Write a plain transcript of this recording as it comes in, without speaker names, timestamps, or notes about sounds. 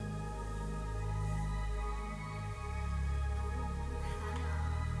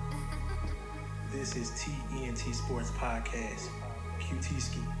This is TENT Sports Podcast. QT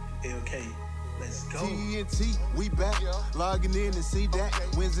Ski, LK. Let's go. TENT, we back. Logging in and see that.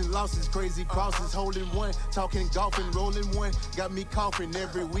 Wins and losses, crazy crosses, holding one. Talking golf and rolling one. Got me coughing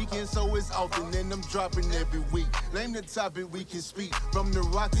every weekend, so it's often. And I'm dropping every week. Name the topic we can speak. From the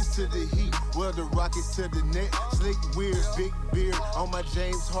Rockets to the Heat. Well, the Rockets to the net. Slick, weird, big beard on my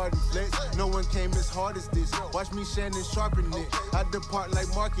James Harden flex. No one came as hard as this. Watch me Shannon sharpen it. I depart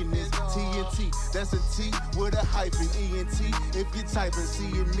like marking this. TNT, that's a T with a hyphen. ENT, if you're typing C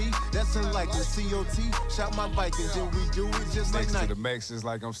and me, that's unlikely. COT, shout my Vikings, and we do it just like Next Nike. to the max is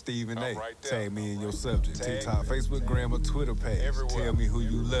like I'm Stephen A. Tag me in your subject. TikTok, Facebook, Gram, or Twitter page. Tell me who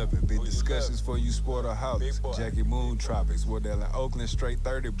you loving. Big discussions for you sport or hollers. Jackie Moon Tropics, Wardell and Oakland, straight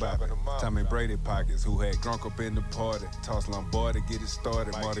 30 bopping. Tommy Brady pockets, who had drunk up in the party. Toss Lombardi, get it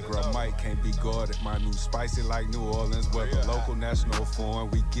started. Mardi Gras Mike can't be guarded. My new spicy like New Orleans, whether local, national, or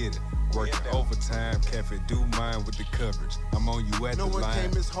foreign, we get it. Working overtime, Cafe do mine with the coverage. I'm on you at No the one line.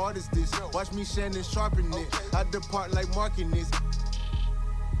 came as hard as this. Watch me Shannon sharpen it. I depart like marking this.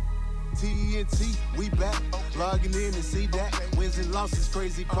 TENT, we back. Logging in and see that. Wins and losses,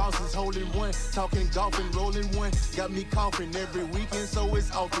 crazy crosses, holding one. Talking golf and rolling one. Got me coughing every weekend, so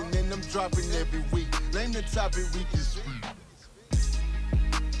it's often. And I'm dropping every week. Name the topic we can speak.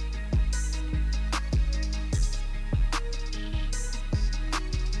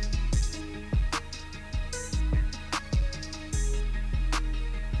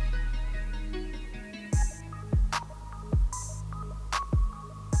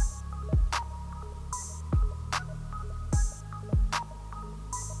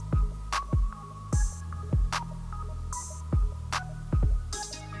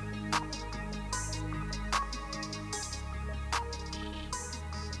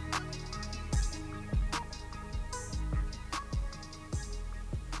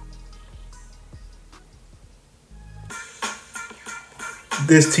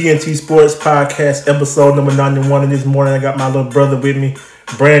 This TNT Sports Podcast, episode number 91. And this morning, I got my little brother with me,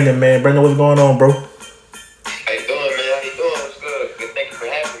 Brandon, man. Brandon, what's going on, bro? How you doing, man? How you doing? It's good. Good. Thank you for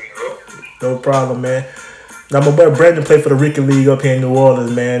having me, bro. No problem, man. Now, my boy Brandon played for the Ricky League up here in New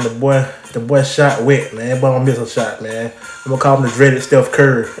Orleans, man. The boy shot wet, man. But I'm a missile shot, man. I'm going to call him the dreaded Steph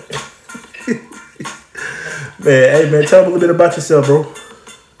Curry. Man, hey, man, tell me a little bit about yourself, bro.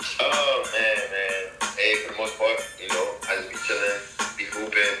 Oh, man. Hey, for the most part, you know, I just be chilling, be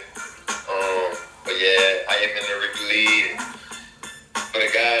hooping. But yeah, I am in the Ricky League. For the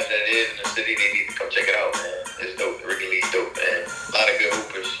guys that is in the city, they need to come check it out, man. It's dope. The Ricky League dope, man. A lot of good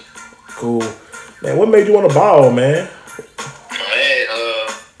hoopers. Cool. Man, what made you want to ball, man? Man,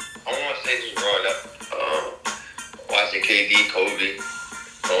 I want to say just growing up, watching KD, Kobe,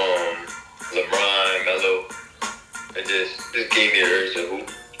 LeBron, Melo, it just gave me the urge to hoop.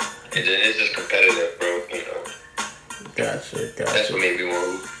 And then it's just competitive, bro, you know. Gotcha. That's what made me want to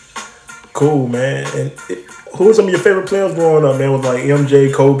hoop. Cool, man. And who were some of your favorite players growing up, man? Was like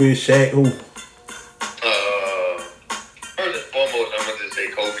MJ, Kobe, Shaq, who? First and foremost, I'm going to just say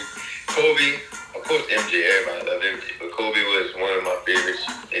Kobe. Kobe, of course, MJ, everybody loved MJ, but Kobe was one of my favorites.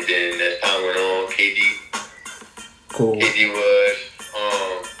 And then as time went on, KD. Cool. KD was,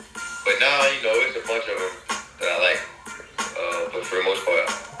 but now, you know, it's a bunch of them that I like. But for the most part,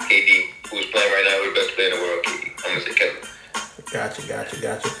 KD, who's playing right now, who's the best player in the world, KD. I'm going to say Kevin.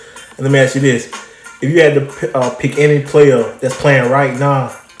 Gotcha. And let me ask you this. If you had to pick any player that's playing right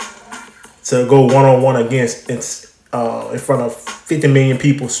now to go one-on-one against in front of 50 million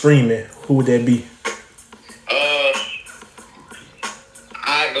people streaming, who would that be?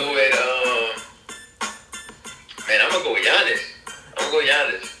 I go with, man, I'm going to go with Giannis.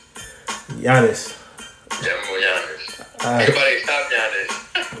 Giannis. Yeah, I'm going to go Giannis. All right. Everybody stop Giannis.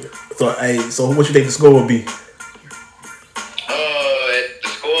 So what you think the score would be? The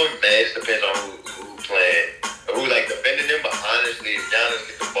score, man, it depends on who playing, who like defending them. But honestly, if Giannis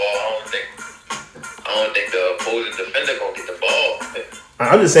get the ball, I don't think the opposing defender gonna get the ball.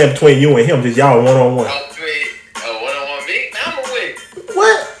 I'm just saying between you and him, just y'all one-on-one. One-on-one me, I'm gonna win.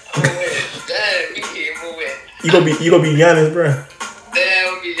 What? I'm gonna win. Damn, me, I'm gonna win. You gonna be Giannis, bro? Damn,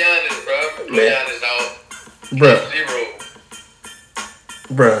 I'm gonna be Giannis, bro. I'm gonna play Giannis out. Bruh. 0.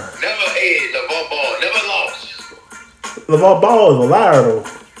 Bruh. Never LeVar Ball, never lost. LeVar Ball is a liar, though.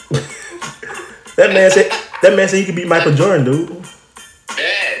 That man said he could beat Michael Jordan, dude.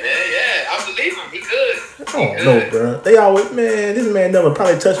 Yeah, I believe him. He could. I don't know, bro. They always, man, this man never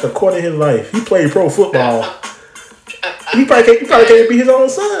probably touched a quarter of his life. He played pro football. He probably can't be his own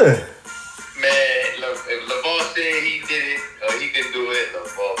son. Man, look, if LeVar said he did it, or he can do it,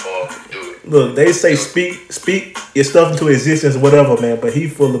 LeVar Ball can do it. Look, they say speak your stuff into existence, whatever, man. But he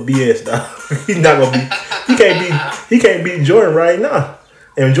full of BS, dog. He's not gonna be. He can't beat Jordan right now.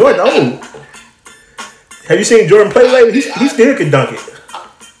 And Jordan old. Have you seen Jordan play lately? He still can dunk it.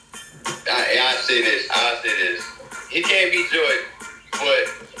 I say this. He can't beat Jordan, but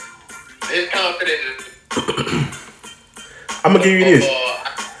his confidence is. I'm gonna give you this. I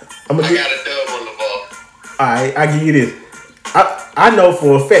got a dub on the ball. Alright, I give you this. I know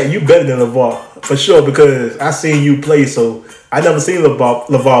for a fact you better than LeVar for sure because I seen you play. So I never seen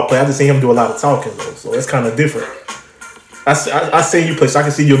LeVar play. I just seen him do a lot of talking though. So it's kind of different. I seen you play, so I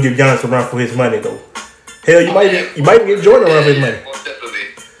can see you'll give Giannis a run for his money though. Hell, you might even get Jordan a run for his money. Most definitely.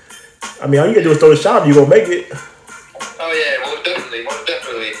 I mean, all you gotta do is throw the shot. You gonna make it. Oh yeah, most definitely.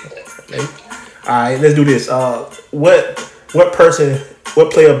 All right, let's do this. What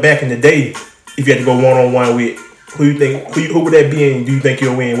player back in the day, if you had to go 1-on-1 with, who you think who would that be, and do you think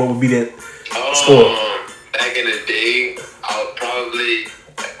you'll win? What would be that score? Back in the day, I would probably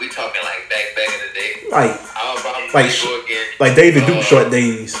we talking like back in the day. Like I would probably go against David Duke short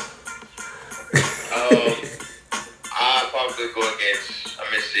days. I'd probably go against. Let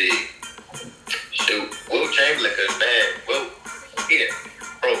me see. Shoot, Will Chamberlain, cause man, Will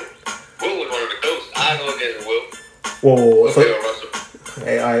was one of the ghosts. I go against Will. Whoa. So, Russell.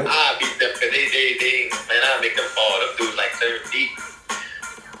 Hey, all right. I beat them because they man, I make them fall. Them dudes like 7 feet.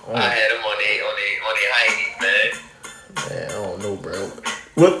 I had them on their high knees, man. Man, I don't know, bro.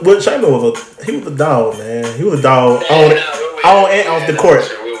 What Chamberlain was he was a dog, man. He was a dog on and off the court.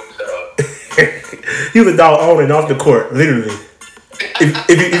 He was a dog on and off the court, literally.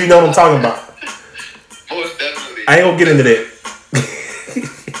 If you know what I'm talking about. Most definitely. I ain't gonna get into that.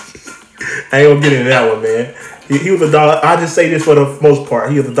 I ain't gonna get into that one, man. He was a dog. I just say this for the most part.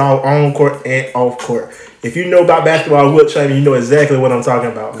 He was a dog on court and off court. If you know about basketball, Wilt Chamberlain, you know exactly what I'm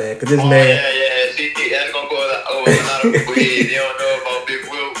talking about, man. Cause this man. Yeah. See, that's gonna go over a lot of people head. They don't know about Big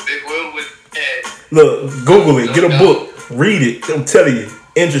Will. Big Will was. Look, Google it. Get a book. Read it. I'm telling you,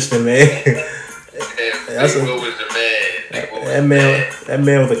 interesting, man. Big Will was the man. That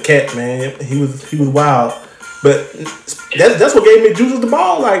man was a cat, man. He was wild. But that's what gave me juices to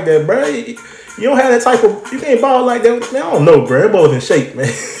ball like that, bro. You don't have that type of. You can't ball like that. Man, I don't know, bro. That boy was in shape,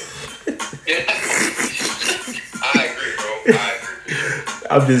 man. I agree, bro.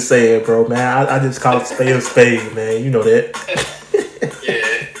 I'm just saying, bro, man. I just call it spade, man. You know that.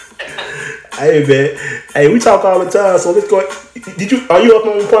 Yeah. Hey, man. Hey, we talk all the time, so let's go. Are you up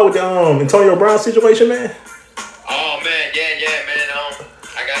on point with the Antonio Brown situation, man? Oh man, yeah, man.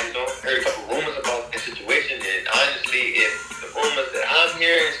 I got heard a couple rumors about this situation, and honestly, if the rumors that I'm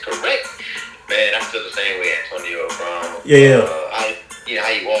hearing is correct, man, I feel the same way Antonio Brown. Yeah. How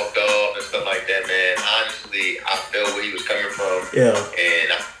he walked off and stuff like that, man. Honestly, I feel where he was coming from. Yeah.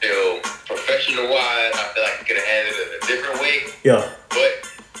 And I feel professional-wise, I feel like he could have handled it a different way. Yeah. But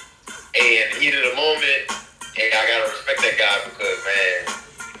in the heat of the moment, and I gotta respect that guy because, man,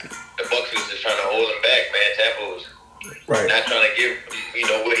 the Bucks was just trying to hold him back, man. Tampa was not trying to give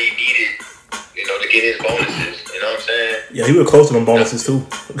him, what he needed, to get his bonuses. You know what I'm saying? Yeah, he was close to them bonuses too.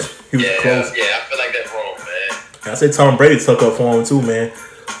 He was close. Yeah, I feel like that's wrong, man. I say Tom Brady took up for him too, man.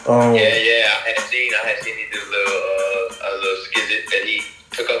 I had seen he did a little skizit that he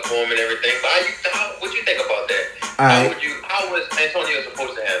took up for him and everything. But what you think about that? How was Antonio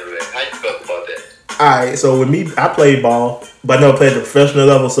supposed to handle it? How you felt about that? Alright, so with me, I played ball, but I never played at the professional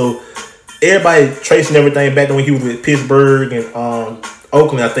level. So everybody tracing everything back to when he was with Pittsburgh and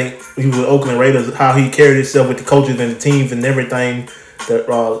Oakland. I think he was with Oakland Raiders. How he carried himself with the coaches and the teams and everything. The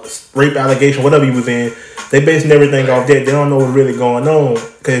rape allegation, whatever he was in, they basing everything off that. They don't know what's really going on.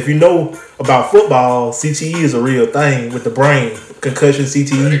 Because if you know about football, CTE is a real thing with the brain, concussion,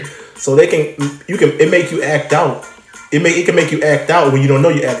 CTE. So it make you act out. It can make you act out when you don't know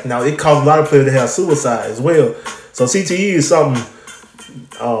you're acting out. It causes a lot of players to have suicide as well. So CTE is something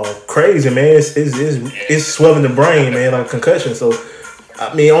crazy, man. It's swelling the brain, man, like concussion. So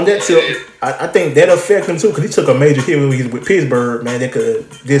I mean, on that tip, I think that affected him too because he took a major hit when he was with Pittsburgh, man. That could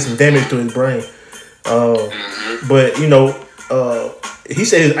did some damage to his brain. But he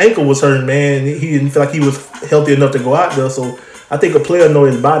said his ankle was hurting, man. He didn't feel like he was healthy enough to go out there. So I think a player know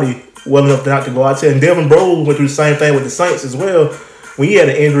his body well enough not to go out there. And Devin Rose went through the same thing with the Saints as well when he had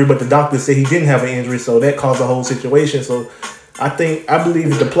an injury, but the doctor said he didn't have an injury, so that caused the whole situation. So I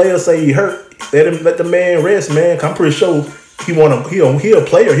believe if the player say he hurt, let the man rest, man. I'm pretty sure he a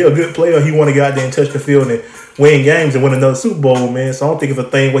player, he a good player. He want to get out there and touch the field and win games and win another Super Bowl, man. So I don't think it's a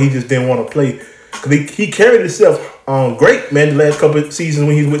thing where he just didn't want to play. Cause he carried himself great, man, the last couple of seasons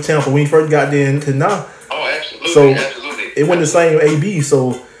when he was with Tampa, when he first got there to now. Oh, absolutely. So absolutely. It wasn't the same AB.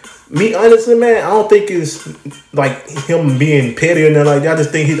 So Me, honestly, man, I don't think it's like him being petty or nothing like that. I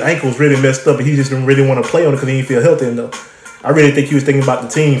just think his ankle's really messed up and he just didn't really want to play on it because he didn't feel healthy enough. I really think he was thinking about the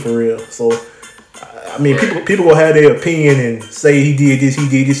team for real. So, I mean, people gonna have their opinion and say he did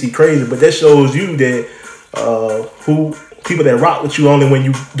this, he crazy, but that shows you that who people that rock with you only when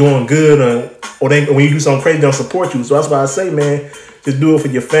you doing good or when you do something crazy, don't support you. So that's why I say, man, just do it for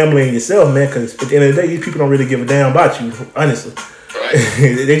your family and yourself, man, because at the end of the day, these people don't really give a damn about you, honestly. Right.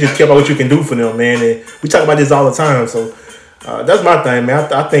 They just care about what you can do for them, man. And we talk about this all the time, so that's my thing,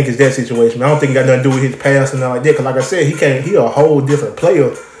 man. I think it's that situation, man. I don't think it got nothing to do with his past and nothing like that, because like I said, he a whole different player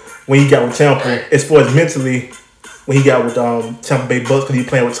when he got with Tampa, as far as mentally, when he got with Tampa Bay Bucks, because he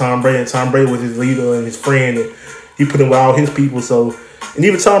playing with Tom Brady, and Tom Brady was his leader and his friend, and he put in with all his people. So, and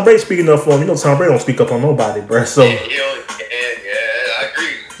even Tom Brady speaking up for him. You know, Tom Brady don't speak up on nobody, bro. So, yeah, I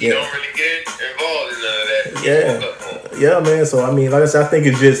agree. He don't really get involved in none of that. Yeah, man. So, I mean, like I said, I think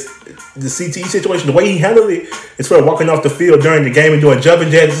it's just the CTE situation, the way he handled it, as far as walking off the field during the game and doing jumping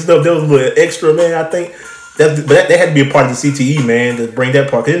jacks and stuff, that was a little extra, man. I think that had to be a part of the CTE, man, to bring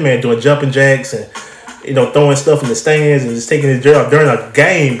that part. Cause this man doing jumping jacks and, you know, throwing stuff in the stands and just taking his job during a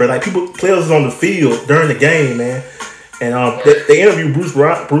game, bro. Like, players on the field during the game, man. And they interviewed Bruce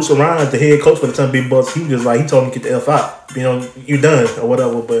Arians, the head coach for the Tampa Bay Bucks. He was just like, he told him to get the F out. You know, you done or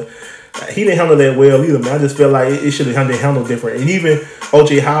whatever. But he didn't handle that well either, man. I just felt like it should have been handled different. And even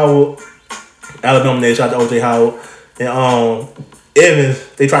O.J. Howard, Alabama native, shout out to O.J. Howard, and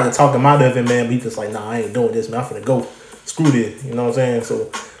Evans, they tried to talk him out of it, man. But he just like, nah, I ain't doing this, man. I'm finna go. Screw this. You know what I'm saying?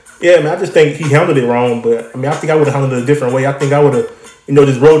 So, yeah, man, I just think he handled it wrong. But, I mean, I think I would have handled it a different way. I think I would have, you know,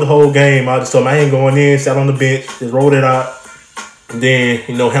 just rolled the whole game. I just told him I ain't going in, sat on the bench, just rolled it out. And then,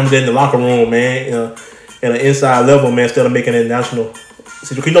 you know, handled it in the locker room, man, at an inside level, man, instead of making it national.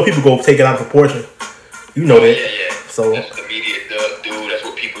 You know, people go take it out of proportion. You know that. Yeah. So that's what the media do. That's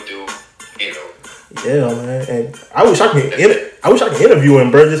what people do. You know. Yeah, man. And I wish I could interview him,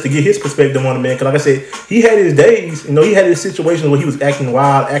 bro, just to get his perspective on it, man. Because like I said, he had his days. You know, he had his situations where he was acting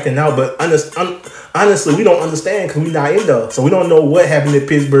wild, acting out. But honestly, we don't understand because we're not in there. So we don't know what happened in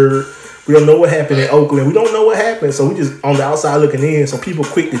Pittsburgh. We don't know what happened in Oakland. We don't know what happened. So we just on the outside looking in. So people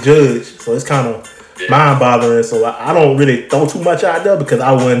quick to judge. So it's kind of mind-boggling. So I don't really throw too much out there because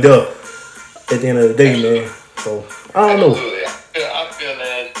I wasn't there at the end of the day, man. So I don't know.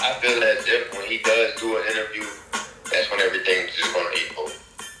 I feel that if when he does do an interview, that's when everything's just gonna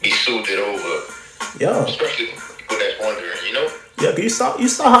be soothed over. Yeah. Especially people that's wondering, you know. Yeah, you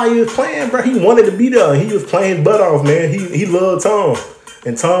saw how he was playing, bro. He wanted to be there. He was playing his butt off, man. He loved Tom,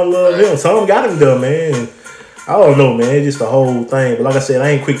 and Tom loved him. Tom got him there, man. And I don't know, man. It's just the whole thing. But like I said, I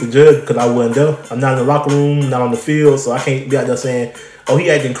ain't quick to judge because I wasn't there. I'm not in the locker room, not on the field, so I can't be out there saying, oh, he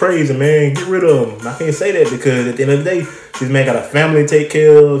acting crazy, man. Get rid of him. I can't say that because at the end of the day, this man got a family to take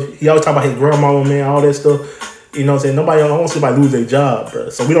care of. He always talk about his grandma, man, all that stuff. You know what I'm saying? I don't want to see somebody lose their job, bro.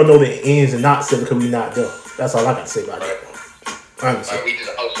 So we don't know the ins and outs of it because we not there. That's all I got to say about that. Honestly. Like, we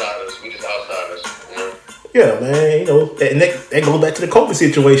just outsiders, you know? Yeah, man. You know, and that goes back to the Kobe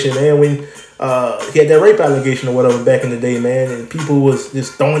situation, man, when he had that rape allegation or whatever back in the day, man, and people was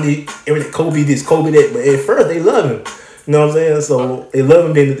just throwing everything, Kobe this, Kobe that, but at first they love him. You know what I'm saying? So they love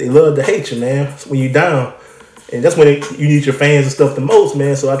him, then they love to hate you, man. When you down. And that's when you need your fans and stuff the most,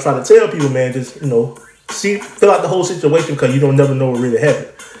 man. So I try to tell people, man, just, you know, fill out the whole situation because you don't never know what really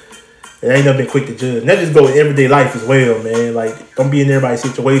happened. And I ain't never been quick to judge. And that just go in everyday life as well, man. Like, don't be in everybody's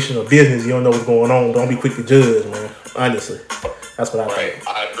situation or business. You don't know what's going on. Don't be quick to judge, man. Honestly. That's what I think.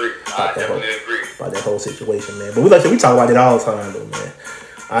 I agree. I definitely agree. About that whole situation, man. But we talk about it all the time, though, man.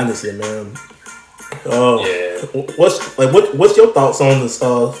 Honestly, man. What's your thoughts on this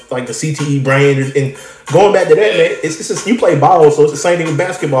like the CTE brand and going back to that, man? It's just, you play ball, so it's the same thing with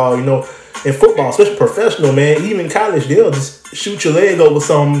basketball, you know, and football, especially professional, man. Even college, they'll just shoot your leg over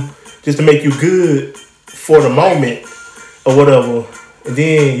something just to make you good for the moment or whatever, and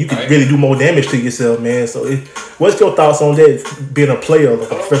then you can really do more damage to yourself, man. So what's your thoughts on that, being a player,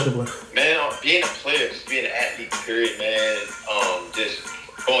 like a professional player? Man, being a player, just being an athlete, period, man. Just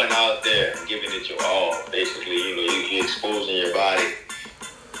going out there and giving it your all, basically, you know, you're exposing your body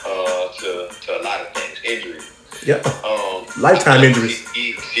to a lot of things, injury. Yeah. Lifetime injuries.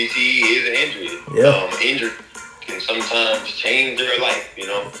 CTE is an injury. Yeah. Injury can sometimes change your life, you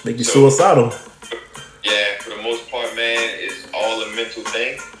know. Make you suicidal. Yeah, for the most part, man, it's all a mental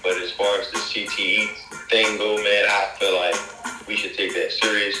thing. But as far as the CTE thing go, man, I feel like we should take that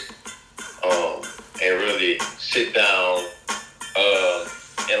serious and really sit down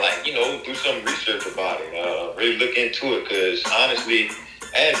and, like, you know, do some research about it. Really look into it because, honestly,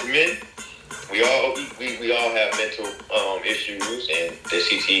 as men, we all have mental issues, and the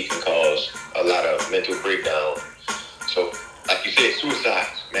CTE can cause a lot of mental breakdown. So, like you said,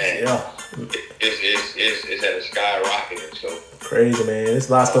 suicides, man. Yeah. It's at a skyrocketing. So crazy, man. There's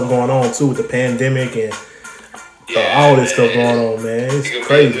a lot of stuff going on too with the pandemic and all this stuff going on, man. It's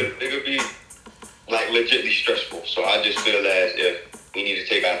crazy. It could be like legitimately stressful. So I just feel as if we need to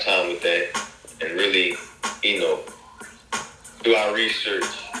take our time with that and really, do our research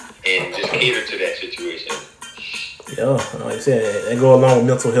and just cater to that situation. Yeah, like I said, that go along with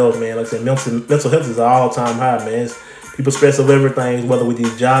mental health, man. Like I said, mental health is an all-time high, man. People stress over everything, whether with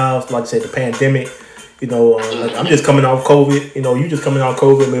these jobs, like I said, the pandemic. Like I'm just coming off COVID. You just coming off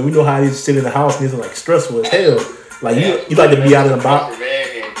COVID, man. We know how it is to sit in the house and it's like stressful as hell. Like you like to be out and about.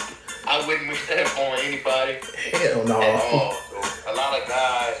 Man, I wouldn't wish that on anybody. Hell no. At all. So, a lot of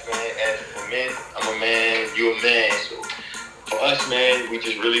guys, man. As for men, I'm a man. You a man. So for us, man, we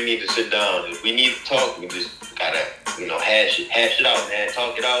just really need to sit down. If we need to talk, we just gotta, hash it out, man.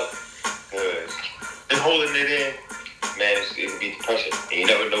 Talk it out. Cause just holding it in, man, it can be depressing. And you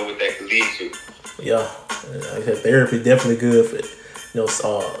never know what that could lead to. Yeah, like I said, therapy is definitely good for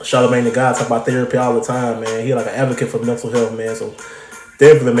Charlamagne the God talk about therapy all the time, man. He like an advocate for mental health, man. So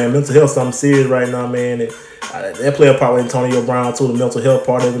definitely, man, mental health is something serious right now, man. And that play a part with Antonio Brown too, the mental health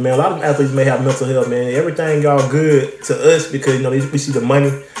part of it, man. A lot of athletes may have mental health, man. Everything y'all good to us because we see the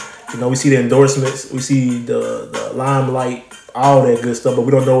money, we see the endorsements, we see the limelight, all that good stuff. But we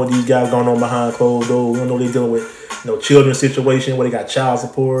don't know what these guys going on behind closed doors. We don't know they're dealing with children's situation where they got child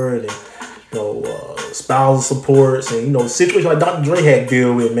support and spousal supports and situation like Dr. Dre had to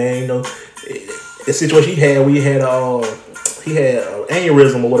deal with, man. The situation he had where he had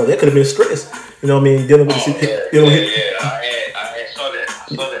aneurysm or whatever, that could have been stress. Dealing with I saw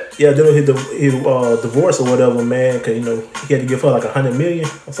that. Yeah, dealing with his divorce or whatever, man. Cause he had to give her like $100 million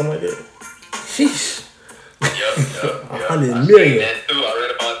or something like that. Sheesh. Yep. $100 million. That too. I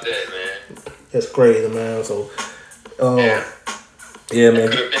read about that, man. That's crazy, man. So, yeah, man.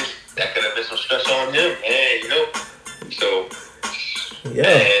 That could have been some stress on him, man. So,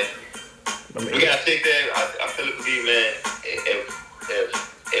 yeah. Man, we gotta take that. I feel it, believe, man. If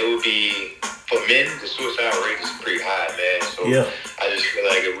it would be for men, the suicide rate is pretty high, man. So yeah. I just feel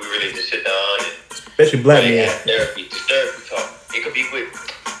like if we really just sit down and especially black men, therapy talk. It could be with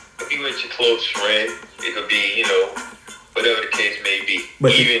your close friend. It could be whatever the case may be.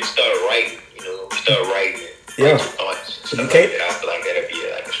 But even start writing. Start writing. Yeah. Thoughts, stuff like that. I feel like that'd be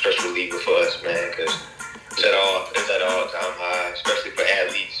like a stress reliever for us, man, because it's at all-time high, especially for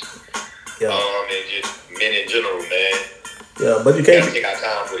athletes. Yeah. And just men in general, man. Yeah, but you can't take our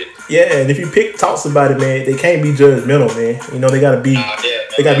time with it. Yeah, and if you talks about it, man, they can't be judgmental, man. They gotta be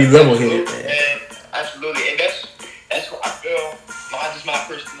level-headed, man. Absolutely, and that's what I feel. Just my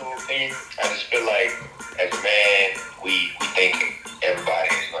personal opinion. I just feel like as a man, we thinking everybody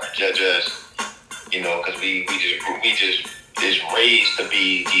is gonna judge us. Because we just is raised to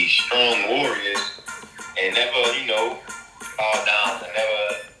be these strong warriors and never, bow down and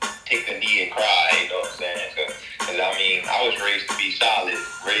never take the knee and cry. You know what I'm saying? Because I was raised to be solid,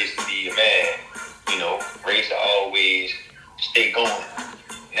 raised to be a man. Raised to always stay going.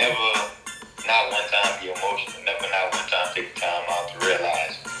 Never, not one time be emotional. Never, not one time take the time out to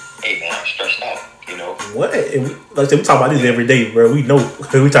realize, hey man, I'm stressed out. What? Like I said, we talk about this every day, bro. We know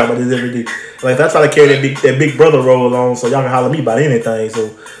we talk about this every day. Like I try to carry that big brother role on, so y'all can holler at me about anything. So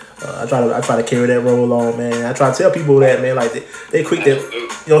I try to carry that role on, man. I try to tell people that, man. Like they quick that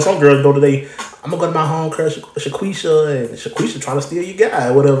some girls know today. I'm gonna go to my home crush, Shaquisha, and Shaquisha trying to steal your guy,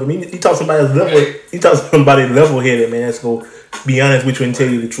 or whatever. You talk somebody level-headed, man. That's go be honest with you and tell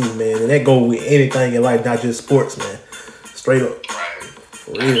you the truth, man. And that go with anything in life, not just sports, man. Straight up. Right.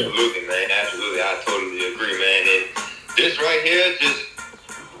 For real. Absolutely, man. Absolutely. I totally agree, man. And this right here, just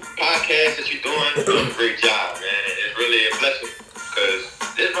podcast that you're doing a great job, man. And it's really a blessing because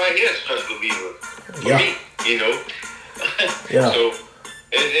this right here is a stress reliever for me, Yeah. So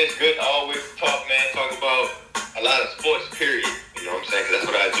it's good to always talk about a lot of sports, period. You know what I'm saying? Because that's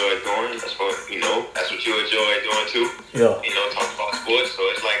what I enjoy doing. That's what, that's what you enjoy doing too. Yeah. Talk about sports. So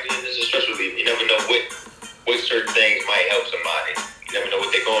it's like, this is a stress reliever. You never know what certain things might help somebody. You never know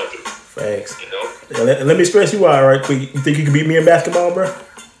what they're going through. Facts. Yeah, let me stress you out right quick. You think you can beat me in basketball, bro?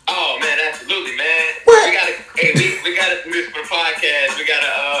 Oh man, absolutely, man. What? We gotta do this for the podcast. We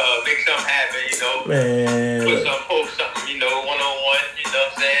gotta make something happen, Man. Put something, one-on-one, you know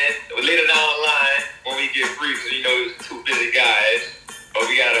what I'm saying? Later down the line when we get free, so it's two busy guys. But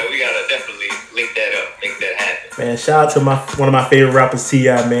we gotta definitely link that up, make that happen. Man, shout out to one of my favorite rappers,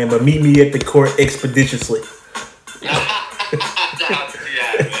 T.I., man. But meet me at the court expeditiously. Shout out to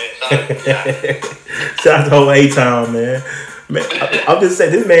T.I., man. Shout Shout out to whole A-Town, man. Man, I'm just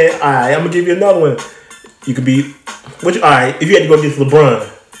saying, this man, all right, I'm going to give you another one. You could be, all right, if you had to go against LeBron,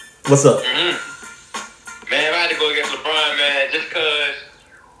 what's up? Man, if I had to go against LeBron, man, just because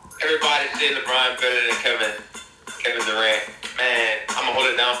everybody said LeBron better than Kevin Durant, man, I'm going to hold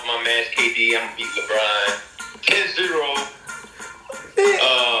it down for my man KD. I'm going to beat LeBron 10-0.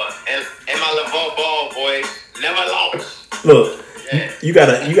 And my LeVar Ball boys never lost. Look, you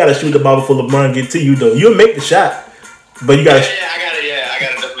gotta shoot the ball before LeBron get to you though. You'll make the shot, but you gotta. I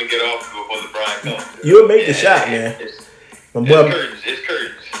gotta definitely get off before LeBron comes. You'll make the shot, man. It's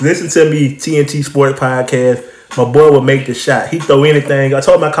curtains. Listen to me, TNT Sports Podcast. My boy will make the shot. He throw anything. I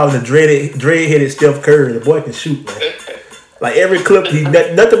told him I call him the dread-headed Steph Curry. The boy can shoot, man. Like every clip, he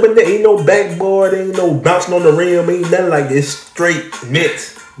nothing but that. Ain't no backboard, ain't no bouncing on the rim, ain't nothing like this. Straight,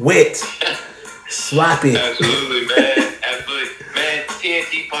 net, wet, sloppy. Absolutely, man. Absolutely, man.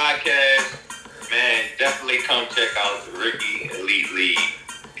 TNT Podcast, man. Definitely come check out the Ricky Elite League.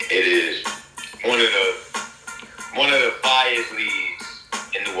 It is one of the finest leagues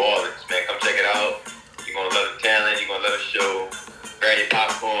in New Orleans, man. Come check it out. You're gonna love the talent. You're gonna love the show. Grab your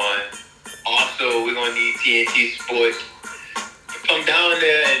popcorn. Also, we're gonna need TNT Sports. Come down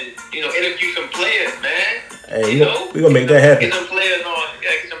there and interview some players, man. Hey, we gonna make that happen. Get some players on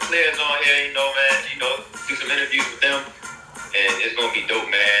here, man. Do some interviews with them, and it's gonna be dope,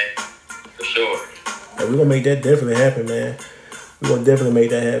 man, for sure. Hey, we gonna make that definitely happen, man. We gonna definitely make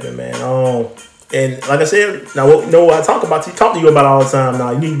that happen, man. And like I said, now what I talk to you about all the time.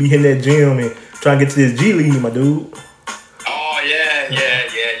 Now you need to be hitting that gym and trying to get to this G League, my dude. Oh yeah.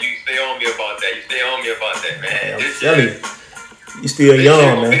 You stay on me about that, man. I'm telling you. You still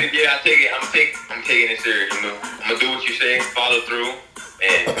young, man. Yeah, I'm taking it serious. I'm gonna do what you say, follow through,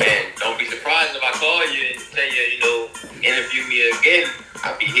 and man, don't be surprised if I call you and tell you, interview me again.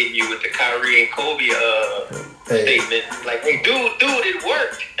 I'll be hitting you with the Kyrie and Kobe statement, like, hey, dude, it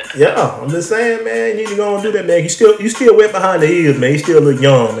worked. Yeah, I'm just saying, man. You need to go and do that, man. You still wet behind the ears, man. You still look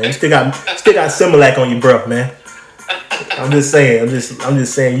young, man. You still got Similac on your breath, man. I'm just saying. You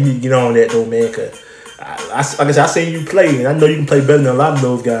need to get on that though, man, cause. Like I said, I seen you play, and I know you can play better than a lot of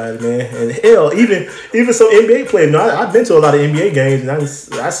those guys, man. And hell, even some NBA players. I've been to a lot of NBA games, and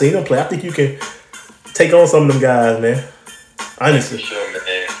I seen them play. I think you can take on some of them guys, man. Honestly.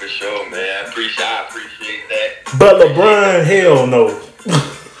 For sure, man. I appreciate that. But LeBron, hell no.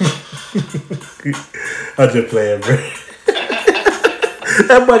 I'm just playing, bro.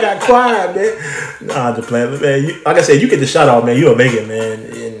 That boy got quiet, man. Nah, I'm just playing, man. Like I said, you get the shot off, man. You'll make it, man.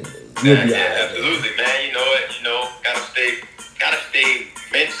 And you'll be all right, absolutely, man. You know it. Gotta stay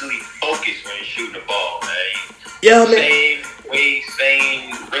mentally focused when you're shooting the ball, man. Yeah, man. Same way,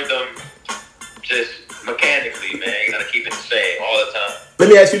 same rhythm, just mechanically, man. You gotta keep it the same all the time. Let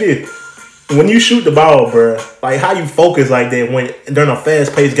me ask you this: when you shoot the ball, bro, like how you focus like that when during a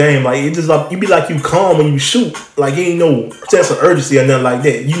fast-paced game, like it just like you be like you calm when you shoot, like you ain't no sense of urgency or nothing like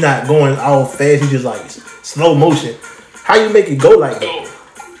that. You not going all fast. You just like slow motion. How you make it go like that?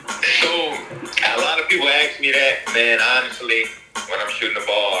 So a lot of people ask me that, man. Honestly, when I'm shooting the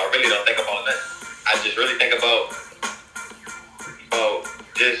ball, I really don't think about that. I just really think about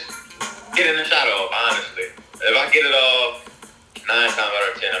just getting the shot off. Honestly, if I get it off, 9 times out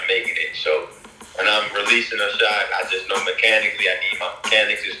of 10, I'm making it. So when I'm releasing a shot, I just know mechanically I need my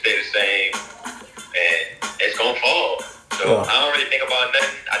mechanics to stay the same, and it's gonna fall. So I don't really think about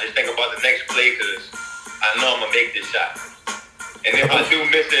nothing. I just think about the next play because I know I'm gonna make this shot. And if I do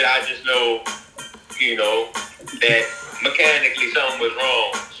miss it, I just know, that mechanically something was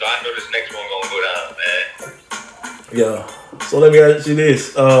wrong. So I know this next one gonna go down, man. Yeah. So let me ask you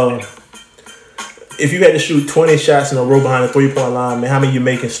this: if you had to shoot 20 shots in a row behind the 3-point line, man, how many you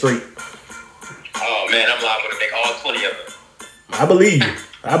making straight? Oh man, I'm liable to make all 20 of them. I believe you.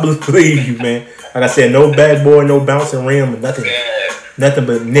 I believe you, man. Like I said, no backboard, no bouncing rim, nothing. Yeah. Nothing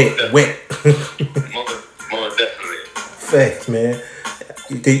but net, wet. More definitely. Facts, man.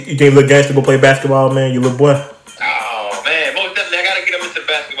 You think little gangster go play basketball, man? You little boy? Oh man, most definitely. I gotta get him into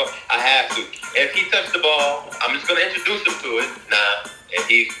basketball. I have to. If he touched the ball, I'm just gonna introduce him to it. Nah, if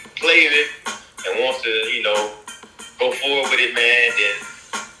he plays it and wants to, go forward with it, man, then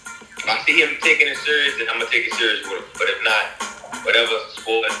if I see him taking it serious, then I'm gonna take it serious with him. But if not, whatever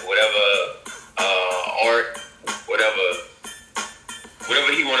sport, whatever art, whatever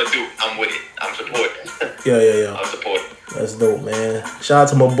he want to do, I'm with it. I'm supporting. Yeah. I'm supporting. That's dope, man. Shout out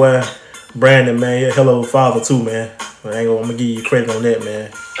to my boy Brandon, man. You're a hell of a father too, man. I'm gonna give you credit on that,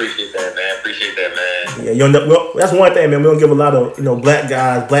 man. Appreciate that, man. Yeah, well, that's one thing, man. We don't give a lot of black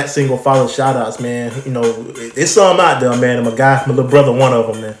guys, black single father shout outs, man. It's some out there, man. My little brother, one of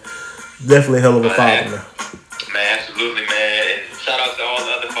them, man. Definitely a hell of a father, man. Man, absolutely, man. And shout out to all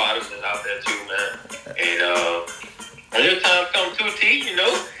the other fathers that's out there too, man. And when your time comes too, T, you're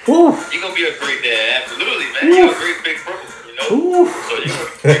gonna be a great dad. Absolutely, man. You're a great big bro. So you're gonna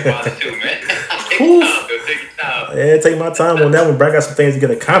be a great father too, man. Take your time. Yeah, take my time on that one, bro. I got some things to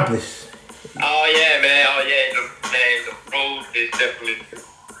get accomplished. Oh yeah, man. The road is definitely.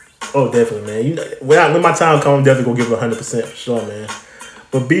 Oh, definitely, man. When my time comes, I'm definitely gonna give it 100% for sure, man.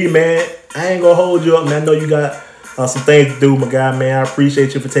 But B, man, I ain't gonna hold you up, man. I know you got some things to do, my guy, man. I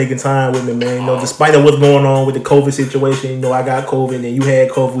appreciate you for taking time with me, man. Despite of what's going on with the COVID situation, I got COVID and you had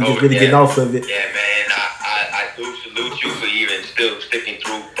COVID. We just really getting off of it. Yeah, man. I do salute you for even still sticking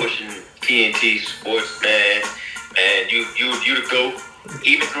through, pushing TNT Sports, man. And you the GOAT.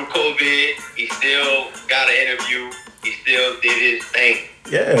 Even through COVID, he still got an interview. He still did his thing.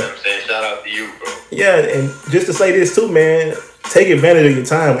 Yeah. You know what I'm saying? Shout out to you, bro. Yeah, and just to say this too, man, take advantage of your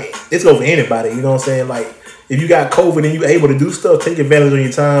time. It's over anybody, you know what I'm saying? Like, if you got COVID and you're able to do stuff, take advantage of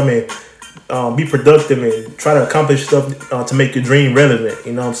your time and be productive and try to accomplish stuff to make your dream relevant,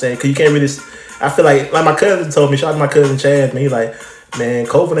 you know what I'm saying? Because you can't really, I feel like my cousin told me, shout out to my cousin Chad, man, he's like, man,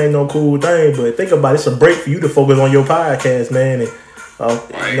 COVID ain't no cool thing, but think about it, it's a break for you to focus on your podcast, man, and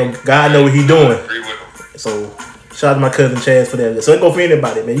God know what he doing. So shout out to my cousin Chaz for that. So it go for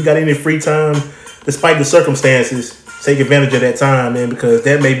anybody, man. You got any free time, despite the circumstances, take advantage of that time, man, because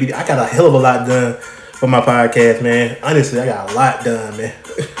that may be, I got a hell of a lot done for my podcast, man. Honestly, I got a lot done, man.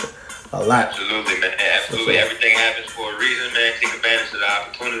 A lot. Absolutely, man. Absolutely. Sure. Everything happens for a reason, man. Take advantage of the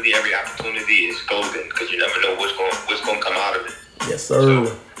opportunity. Every opportunity is golden because you never know what's going to come out of it. Yes, sir.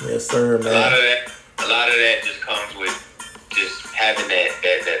 So, yes, sir, man. A lot of that just comes with just having that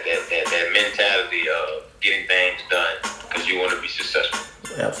mentality of getting things done because you want to be successful.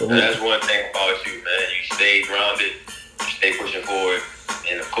 Absolutely. And that's one thing about you, man. You stay grounded, you stay pushing forward,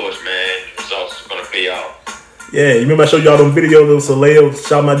 and of course, man, the results are gonna pay off. Yeah, you remember I showed y'all them videos of Soleil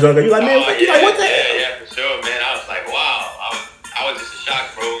shot my junk? You like, man, what the hell? Yeah, for sure, man. I was like, wow. I was just a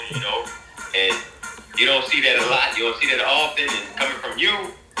shock, bro. And you don't see that a lot. You don't see that often. And coming from you,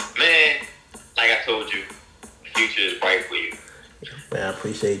 man, like I told you, the future is bright for you. Man, I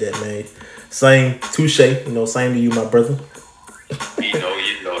appreciate that, man. Same, touche. Same to you, my brother. You know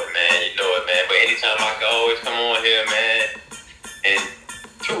it, man. But anytime I can always come on here, man, and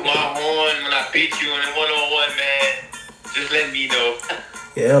toot my horn when I beat you in a one-on-one, man, just let me know.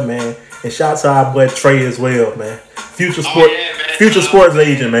 Yeah, man. And shout out to our boy Trey as well, man. Future sports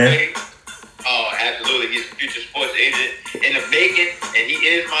agent, man. Oh, absolutely. He's a future sports agent in the making, and he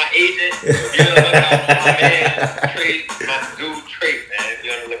is my agent. So you're gonna look out for my man, Trey, my dude Trey, man.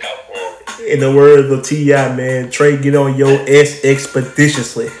 You're gonna look out for him. In the words of T.I., man, Trey, get on your ass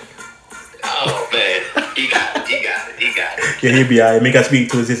expeditiously. Oh, man. He got it. Yeah, he'll be all right. Man, got to speak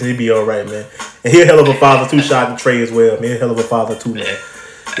to his sister. He'll be all right, man. And he's a hell of a father, too. Shout out to Trey as well, man. Hell of a father, too, man.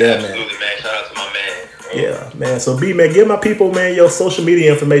 Yeah, absolutely, man. Shout out to my man. Yeah, man. So, B, man, give my people, man, your social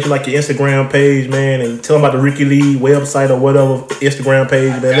media information, like your Instagram page, man, and tell them about the Ricky Lee website or whatever Instagram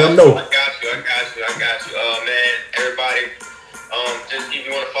page, man. Let them know. I got you. Man, everybody, just if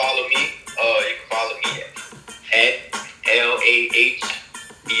you want to follow me, you can follow me at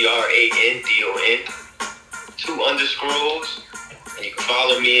LAHBRANDON 2 underscores, and you can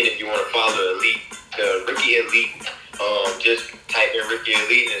follow me. And if you want to follow the Ricky Elite, just type in Ricky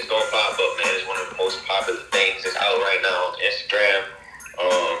Elite and it's gonna pop up, man. It's one of the most popular things that's out right now on Instagram.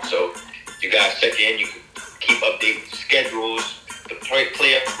 So you guys check in. You can keep updated with the schedules, the player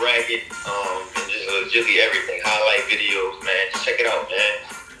bracket, and just legitimately everything. Highlight videos, man. Just check it out, man.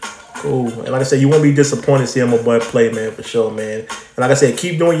 Cool. And like I said, you won't be disappointed seeing my boy play, man, for sure, man. And like I said,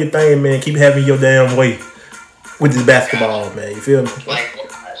 keep doing your thing, man. Keep having your damn way with this basketball, man. You feel me?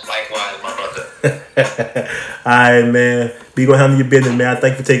 Likewise, my brother. All right, man. Be gonna handle your business, man.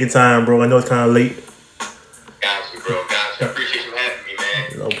 Thank you for taking time, bro. I know it's kind of late. Got you, bro. I appreciate you having me,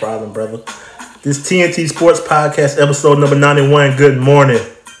 man. No problem, brother. This TNT Sports Podcast, episode number 91. Good morning.